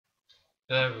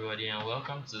Hello everybody and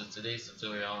welcome to today's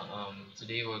tutorial.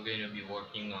 Today we're going to be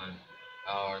working on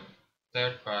our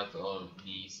third part of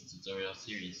this tutorial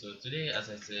series. So today, as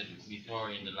I said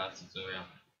before in the last tutorial,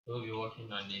 we'll be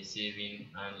working on the saving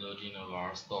and loading of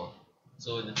our store.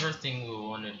 So the first thing we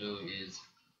want to do is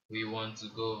we want to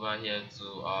go over here to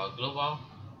our global,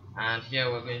 and here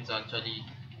we're going to actually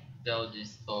tell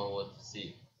this store what to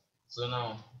save. So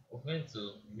now we're going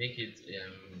to make it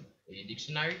a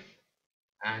dictionary,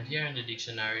 and here in the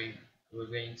dictionary we're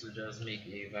going to just make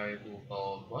a variable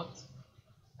called what,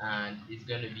 and it's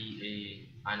going to be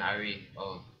a an array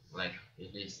of like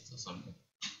a list or something.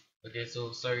 Okay,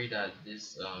 so sorry that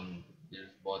this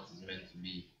bot is meant to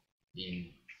be in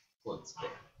quotes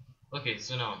there. Okay,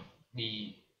 so now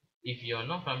the if you're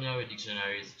not familiar with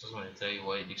dictionaries, just want to tell you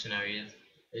what a dictionary is.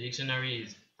 A dictionary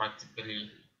is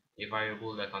practically a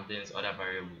variable that contains other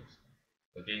variables.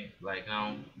 Okay, like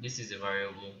now this is a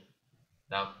variable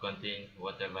that contain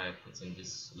whatever I put in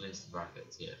this list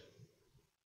brackets here.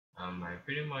 I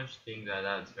pretty much think that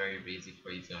that's very basic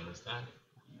for you to understand.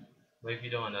 But if you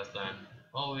don't understand,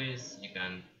 always you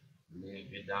can leave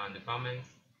it down in the comments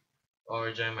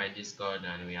or join my Discord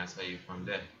and we answer you from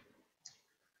there.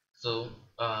 So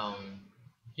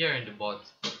here in the bot,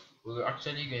 we're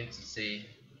actually going to say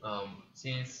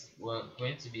since we're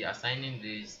going to be assigning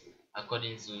this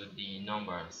according to the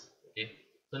numbers. Okay,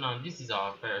 so now this is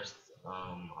our first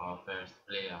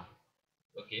player.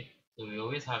 Okay, so we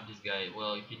always have this guy.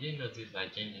 Well, if you didn't notice, I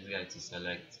changed this guy to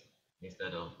select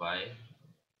instead of buy.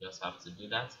 Just have to do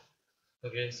that.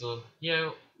 Okay, so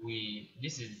here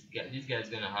this guy is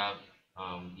gonna have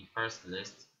the first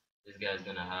list. This guy is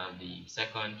gonna have the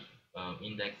second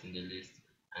index in the list,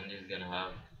 and this is gonna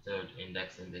have third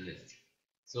index in the list.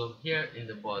 So here in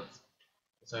the bot,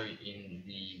 sorry, in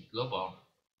the global,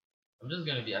 I'm just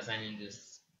gonna be assigning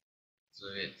this to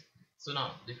it. So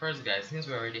now the first guy, since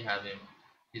we already have him,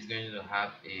 he's going to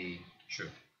have a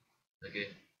true. Okay,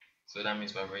 so that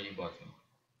means we've already bought him.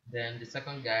 Then the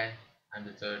second guy and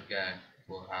the third guy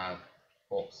will have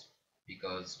false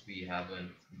because we haven't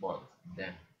bought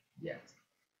them yet.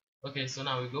 Okay, so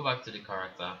now we go back to the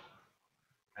character,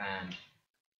 and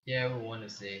here we want to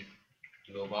say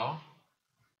global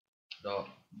the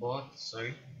bot,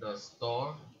 sorry, the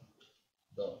store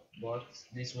the bot.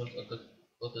 This won't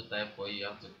auto type for you, you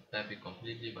have to type it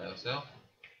completely by yourself.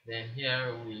 Then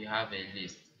here we have a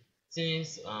list.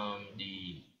 Since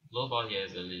the global here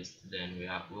is a list, then we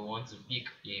want to pick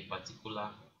a particular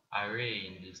array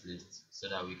in this list so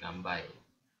that we can buy it.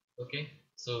 Okay,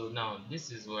 so now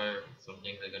this is where some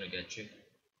things are going to get tricky.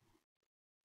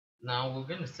 Now we're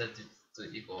going to set it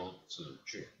to equal to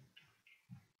 3.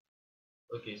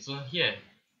 Okay, so here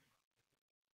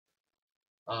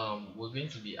we're going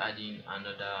to be adding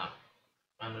another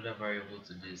variable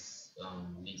to this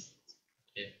list.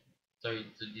 Okay, sorry,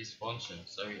 to this function.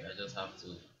 Sorry, I just have to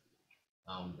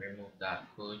remove that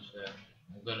code.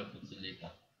 I'm gonna put it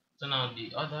later. So now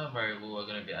the other variable we're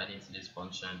gonna be adding to this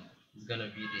function is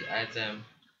gonna be the item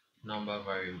number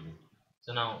variable.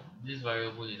 So now this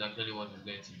variable is actually what is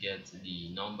going to get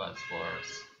the numbers for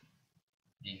us,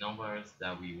 the numbers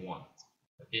that we want.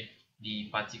 Okay, the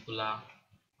particular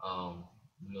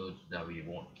node that we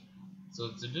want.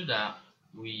 So to do that,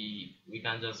 we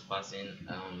can just pass in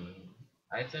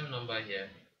item number here,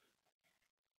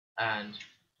 and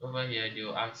over here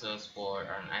they'll ask us for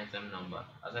an item number.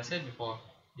 As I said before,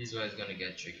 this is where it's going to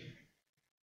get tricky.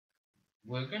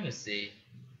 We're going to say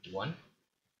 1,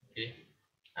 okay,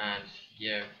 and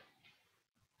here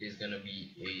is going to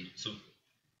be a 2.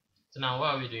 So now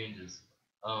why are we doing this?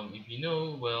 If you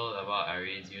know well about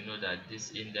arrays, you know that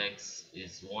this index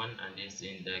is 1 and this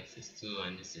index is 2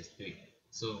 and this is 3.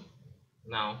 So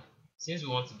now since we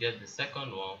want to get the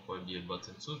second one for the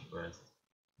button 2 first,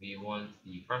 we want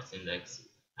the first index,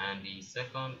 and the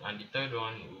second and the third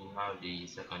one will have the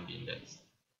second index.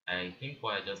 I think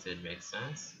what I just said makes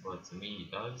sense, but to me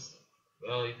it does.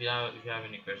 Well, if you have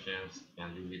any questions, you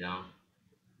can leave it down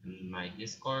in my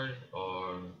Discord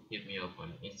or hit me up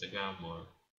on Instagram or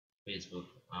Facebook.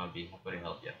 I'll be happy to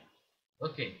help you.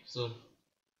 Okay, so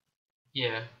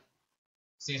here,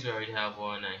 since we already have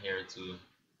 1 and here 2,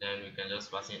 then we can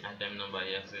just pass in item number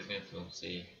here. So it's going to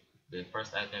say the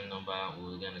first item number,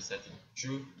 we're going to set it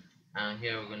true, and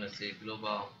here we're going to say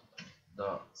global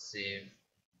dot save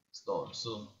store.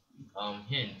 So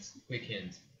quick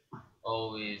hint,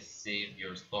 always save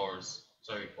your stores,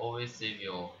 sorry, always save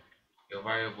your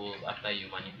variables after you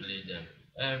manipulate them,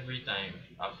 every time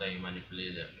after you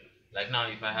manipulate them. Like now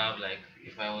if I have, like,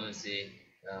 if I want to say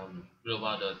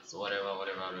global dot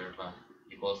whatever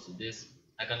equals to this,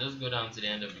 I can just go down to the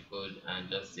end of the code and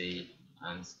just say it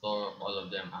and store all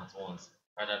of them at once.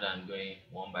 rather than going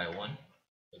one by one.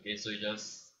 Okay, so you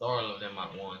just store all of them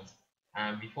at once,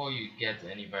 and before you get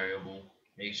any variable,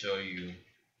 make sure you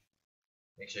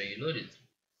load it.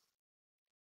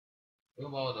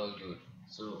 About all good.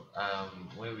 So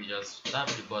when we just tap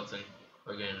the button,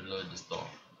 we're going to load the store.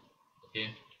 Okay,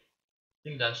 I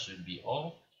think that should be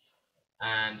all.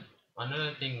 And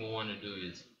another thing we want to do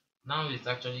is now it's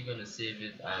actually going to save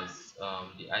it as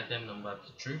the item number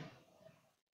to true,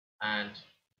 and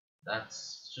that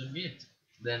should be it.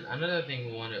 Then another thing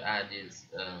we want to add is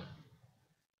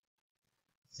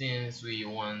since we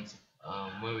want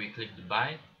when we click the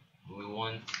buy, we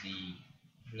want the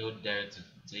node there to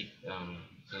click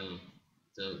to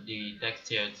the text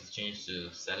here to change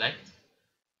to select.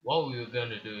 What we're going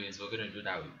to do is we're going to do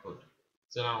that with code.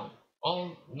 So now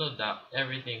all note that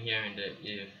everything here in the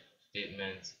if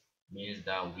statement means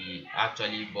that we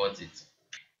actually bought it.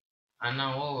 And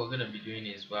now what we're going to be doing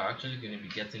is we're actually going to be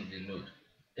getting the node.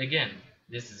 Again,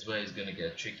 this is where it's going to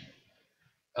get tricky.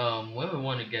 When we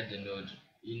want to get the node,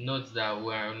 you note that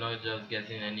we're not just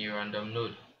getting any random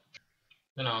node.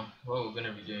 So now what we're going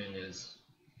to be doing is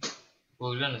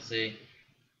we're going to say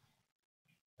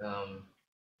um,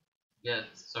 get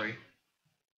sorry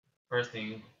first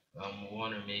thing we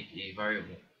want to make a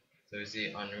variable. So we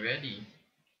say onReady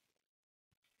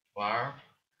var,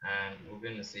 and we're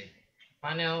going to say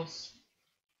panels.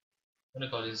 I'm going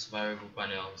to call this variable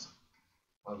panels.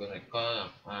 I'm going to call them,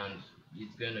 and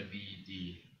it's going to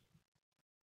be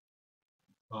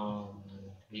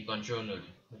the control node.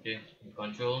 Okay, the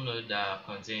control node that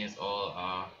contains all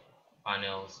our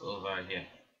panels over here.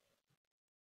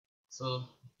 So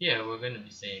here we're going to be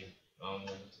saying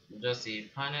we'll just say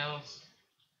panels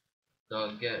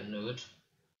dot get node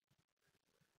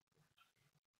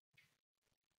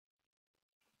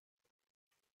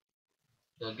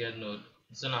dot get node.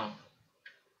 So now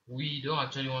we don't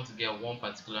actually want to get one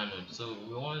particular node, so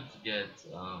we want to get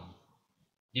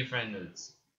different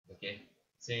nodes. Okay,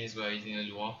 since we're using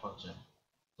only one function,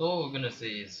 so what we're gonna say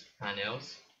is panel,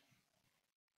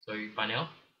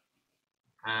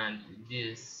 and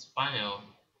this panel,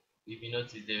 if you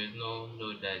notice there is no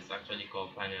node that is actually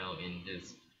called panel in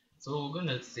this, so we're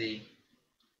gonna say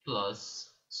plus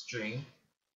string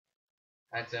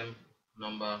item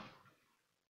number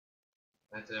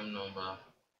item number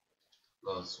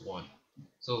plus 1.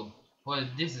 So what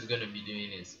this is going to be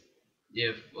doing is,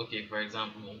 if okay, for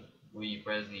example, we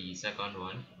press the second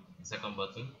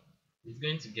button, it's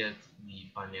going to get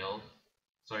the panel,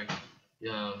 sorry,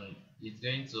 it's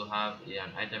going to have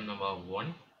an item number of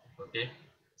 1. Okay,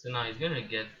 so now it's going to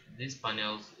get this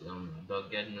panels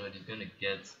dot get node is going to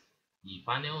get the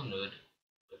panel node.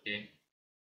 Okay,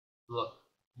 plus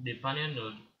the panel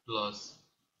node plus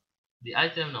the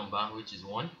item number, which is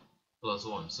 1 plus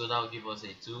 1, so that will give us a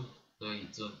 2, so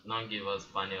it will now give us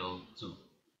panel 2.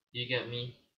 You get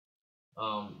me?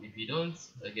 If you don't,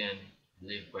 again,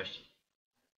 leave question.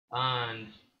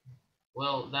 And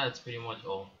well, that's pretty much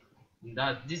all.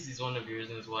 That this is one of the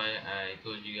reasons why I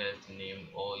told you guys to name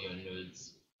all your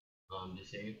nodes the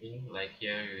same thing. Like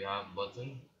here you have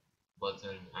button,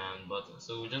 button, and button,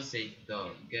 so we'll just say the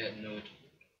get node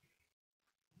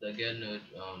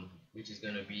which is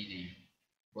going to be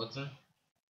the button.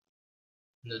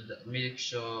 Make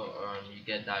sure you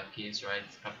get that case right,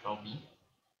 capital B.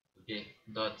 Okay,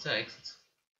 dot text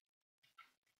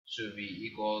should be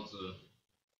equal to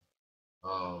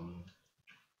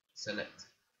select.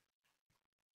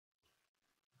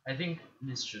 I think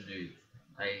this should do it.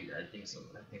 I think so.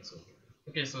 I think so.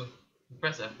 Okay, so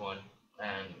press F1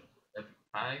 and F5,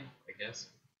 I guess.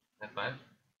 F5.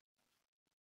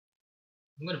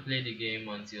 I'm gonna play the game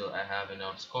until I have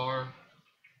enough score,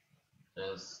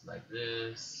 just like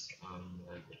this,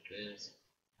 like this.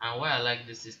 And why I like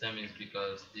this system is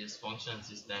because this function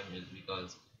system is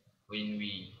because when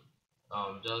we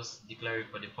just declare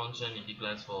it for the function, it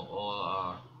declares for all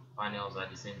our panels at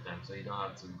the same time, so you don't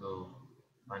have to go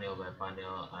panel by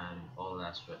panel and all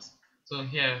that stress. So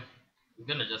here we're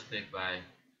gonna just click by,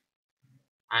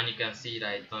 and you can see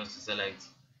that it turns to select.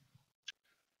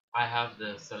 I have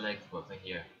the select button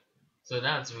here, so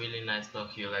that's really nice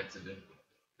stuff you like to do.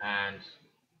 And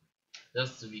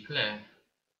just to be clear,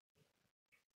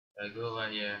 I go over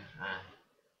here and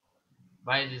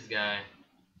by this guy,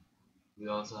 we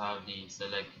also have the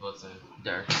select button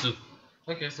there too.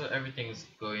 Okay, so everything is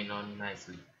going on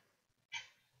nicely.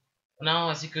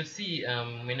 Now as you could see,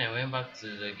 when I went back to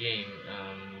the game,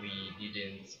 we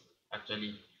didn't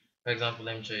actually, for example,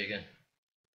 let me show you again.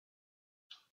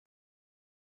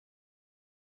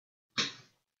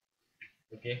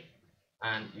 Okay,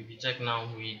 and if you check now,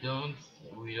 we don't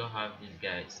have these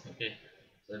guys. Okay,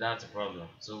 So that's a problem.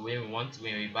 So when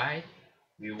we buy it,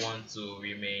 we want to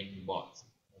remain bought.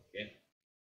 Okay.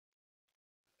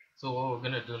 So what we're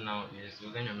gonna do now is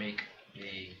we're gonna make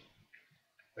a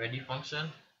ready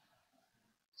function.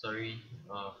 Sorry.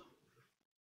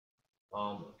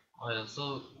 Um.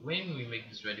 So when we make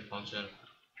this ready function,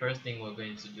 first thing we're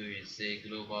going to do is say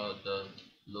global dot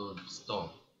load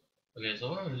store. Okay.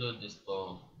 So when we load the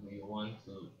store, we want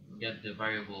to get the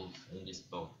variables in the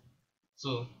store.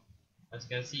 So as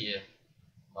you can see here,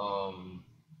 um,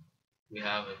 we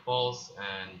have a false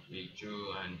and a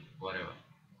true and whatever.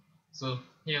 So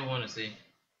here I want to say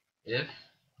if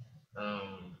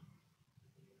um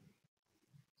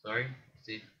sorry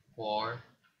say for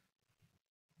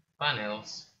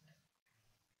panels,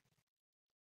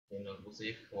 we'll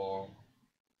say for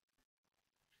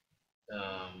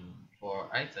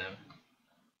item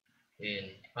in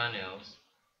panels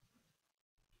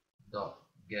dot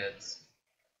get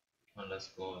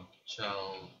underscore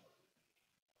child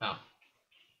count.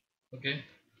 Okay,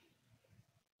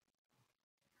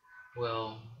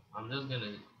 well, I'm just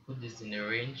gonna put this in a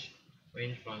range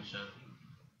function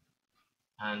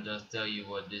and just tell you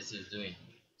what this is doing.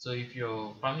 So if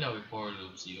you're familiar with for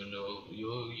loops, you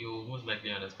most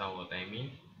likely understand what I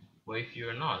mean. But if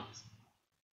you're not,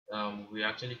 we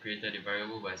actually created a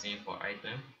variable by saying for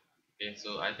item. Okay,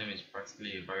 so item is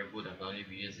practically a variable that can only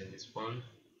be used in this for loop.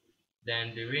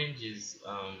 Then the range is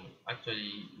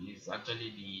actually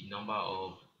the number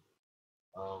of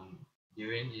the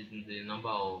range is the number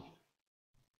of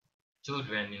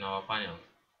children in our panel.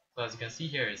 So as you can see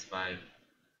here is 5,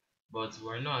 but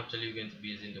we're not actually going to be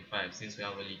using the 5 since we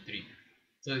have only 3.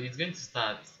 So it's going to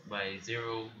start by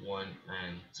 0, 1,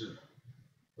 and 2.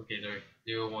 Okay, sorry,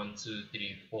 0, 1, 2,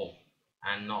 3, 4,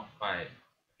 and not 5.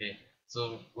 Okay,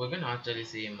 so we're going to actually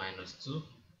say minus 2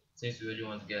 since we really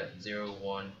want to get 0,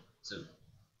 1, 2.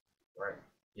 Right?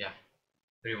 Yeah,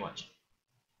 pretty much.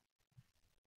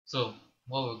 So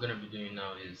what we're going to be doing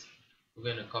now is we're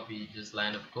going to copy this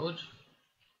line of code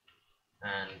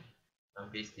and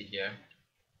paste it here.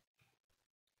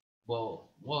 Well,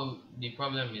 the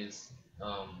problem is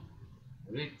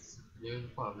wait, the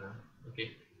problem.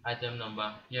 Okay, item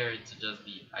number here it to just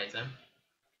be item,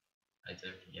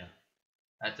 yeah,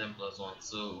 item plus 1.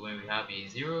 So when we have a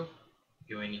 0,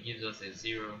 okay, when it gives us a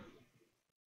 0,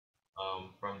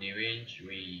 from the range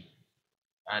we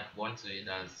add 1 to it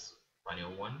as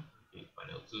panel 1, okay,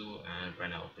 panel 2, and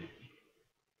panel 3.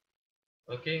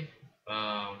 Okay,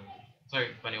 um sorry,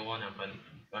 panel 1 and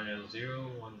panel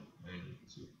 0, 1, and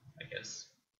 2, I guess.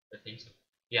 I think so.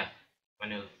 Yeah,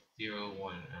 panel 0,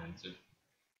 1, and 2.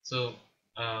 So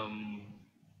um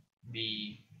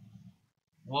the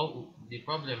the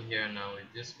problem here now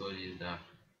with this code is that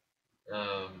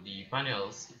the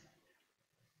panels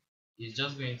is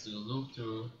just going to loop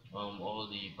through all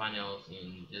the panels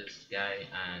in this guy,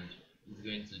 and it's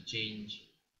going to change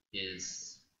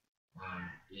his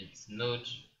its node,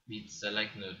 its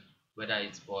select node, whether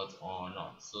it's bought or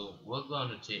not. So we're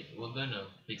gonna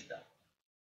fix that.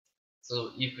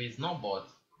 So if it's not bought,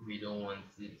 we don't want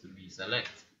it to be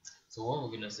select. So what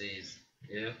we're gonna say is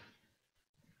if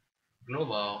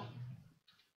global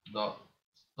dot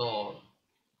store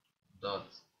dot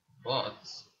bought,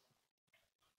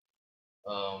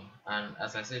 and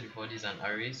as I said before, this is an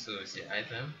array, so it's the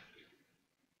item,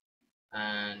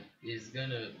 and it's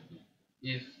gonna,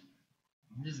 if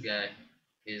this guy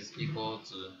is equal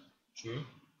to true,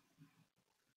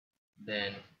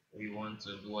 then we want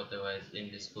to do whatever is in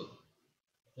this code.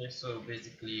 Okay, so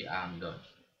basically I'm done.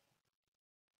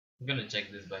 I'm gonna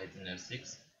check this by hitting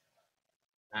F6,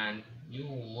 and you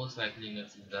will most likely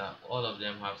notice that all of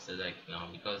them have select now,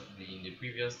 because in the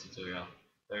previous tutorial,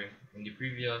 sorry, in the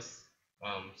previous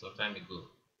some time ago,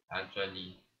 I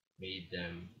actually made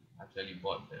them, actually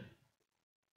bought them.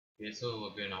 Okay, so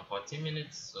we're going on 14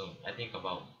 minutes, so I think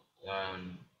about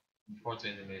before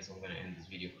 20 minutes I'm going to end this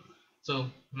video. So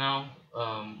now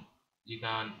you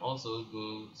can also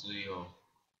go to your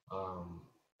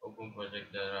open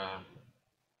project data,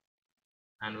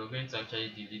 and we're going to actually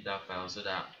delete that file so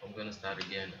that I'm going to start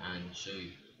again and show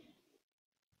you.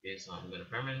 Okay, so I'm going to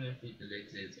permanently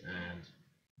delete it, and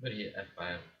I'm going to hit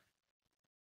F5.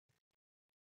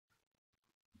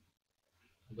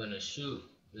 I'm going to shoot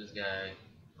this guy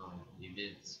a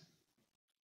bit,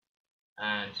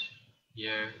 and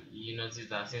here you notice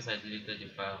that since I deleted the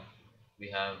file,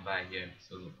 we have by here.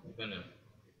 So I'm gonna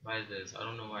buy this. I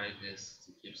don't know why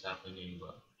this keeps happening,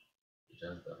 but it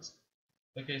just does.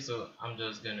 Okay, so I'm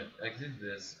just gonna exit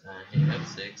this and hit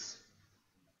F6,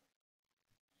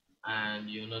 and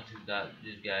you notice that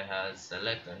this guy has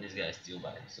select and this guy is still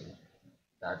by. So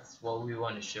That's what we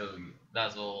want to show you.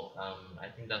 That's all. I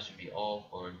think that should be all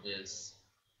for this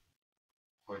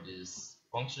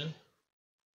function.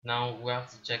 Now we have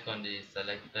to check on the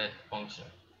selected function.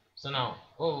 So now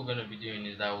what we're going to be doing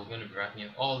is that we're going to be wrapping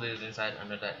all this inside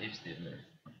another if statement,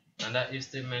 and that if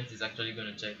statement is actually going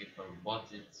to check if I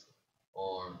bought it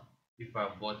or if I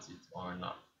bought it or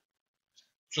not.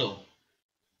 So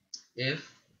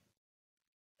if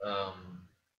um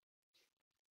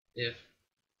if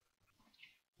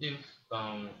if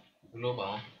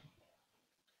global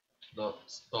dot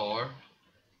store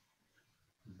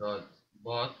dot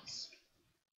bot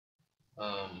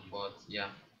but yeah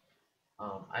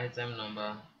item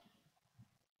number,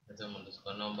 item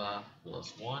underscore number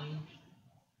plus one.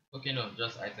 Okay, no,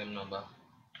 just item number.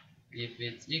 If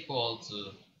it's equal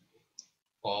to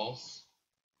false,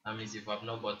 that means if I've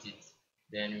not bought it,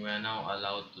 then we are now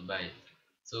allowed to buy it.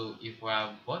 So if I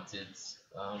have bought it,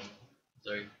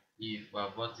 sorry, if I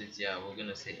bought it, yeah, we're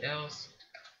gonna say else,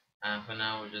 and for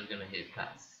now we're just gonna hit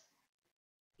pass.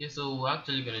 Okay, so we're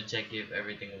actually gonna check if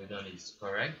everything we've done is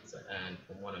correct, and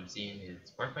from what I'm seeing,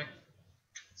 it's perfect.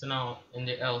 So now in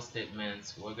the else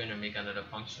statements, we're going to make another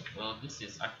function. Well, this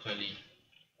is actually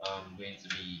going to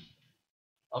be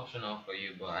optional for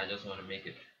you, but I just want to make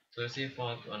it. So say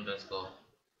func underscore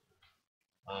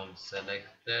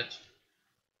selected.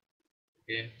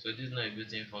 Okay, so this is not a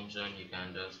built-in function. You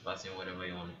can just pass in whatever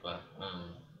you want, but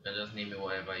you can just name it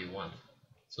whatever you want.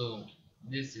 So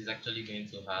this is actually going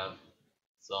to have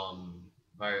some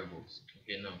variables.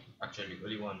 Okay, no, actually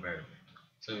only one variable.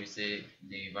 So we say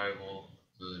the variable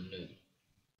to node.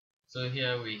 So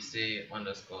here we say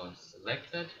underscore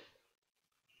selected,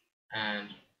 and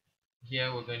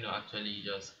here we're going to actually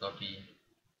just copy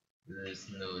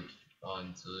this node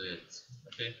onto it.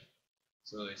 Okay,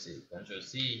 so we say Ctrl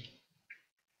C,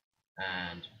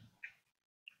 and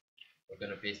we're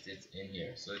going to paste it in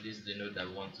here. So this is the node that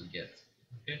we want to get.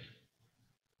 Okay,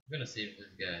 I'm going to save this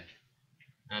guy,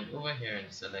 and over here in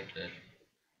selected,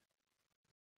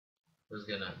 we're just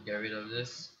going to get rid of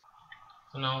this.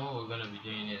 So now what we're going to be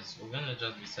doing is we're going to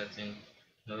just be setting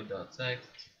node.text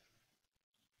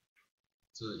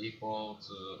to equal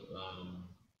to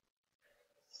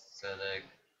selected.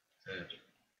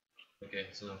 Okay,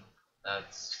 so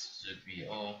that should be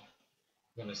all.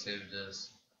 I'm gonna save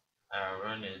this, I'll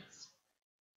run it,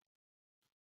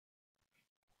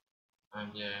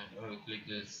 and yeah, when we click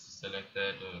this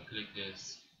selected, when we click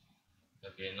this,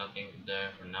 okay, nothing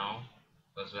there for now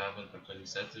because we haven't actually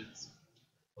set it.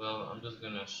 Well, I'm just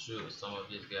gonna shoot some of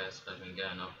these guys so I can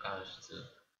get enough cash to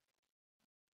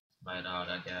buy the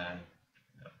other guy.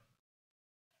 Yep.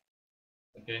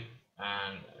 Okay,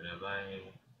 and buy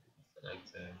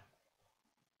selected.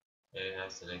 Here we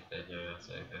have selected, here we have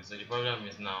selected. So the problem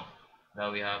is now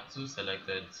that we have two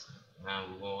selected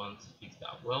and we want to fix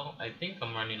that. Well, I think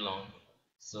I'm running long,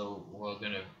 so we're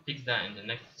gonna fix that in the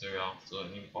next tutorial. So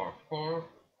in part 4,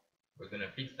 we're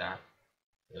gonna fix that.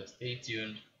 So stay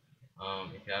tuned.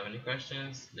 If you have any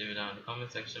questions, leave it down in the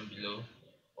comment section below,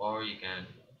 or you can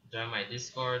join my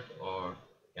Discord, or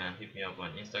you can hit me up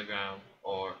on Instagram,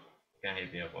 or you can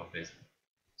hit me up on Facebook.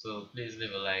 So please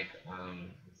leave a like,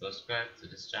 subscribe to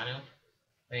this channel.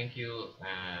 Thank you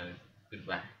and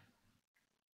goodbye.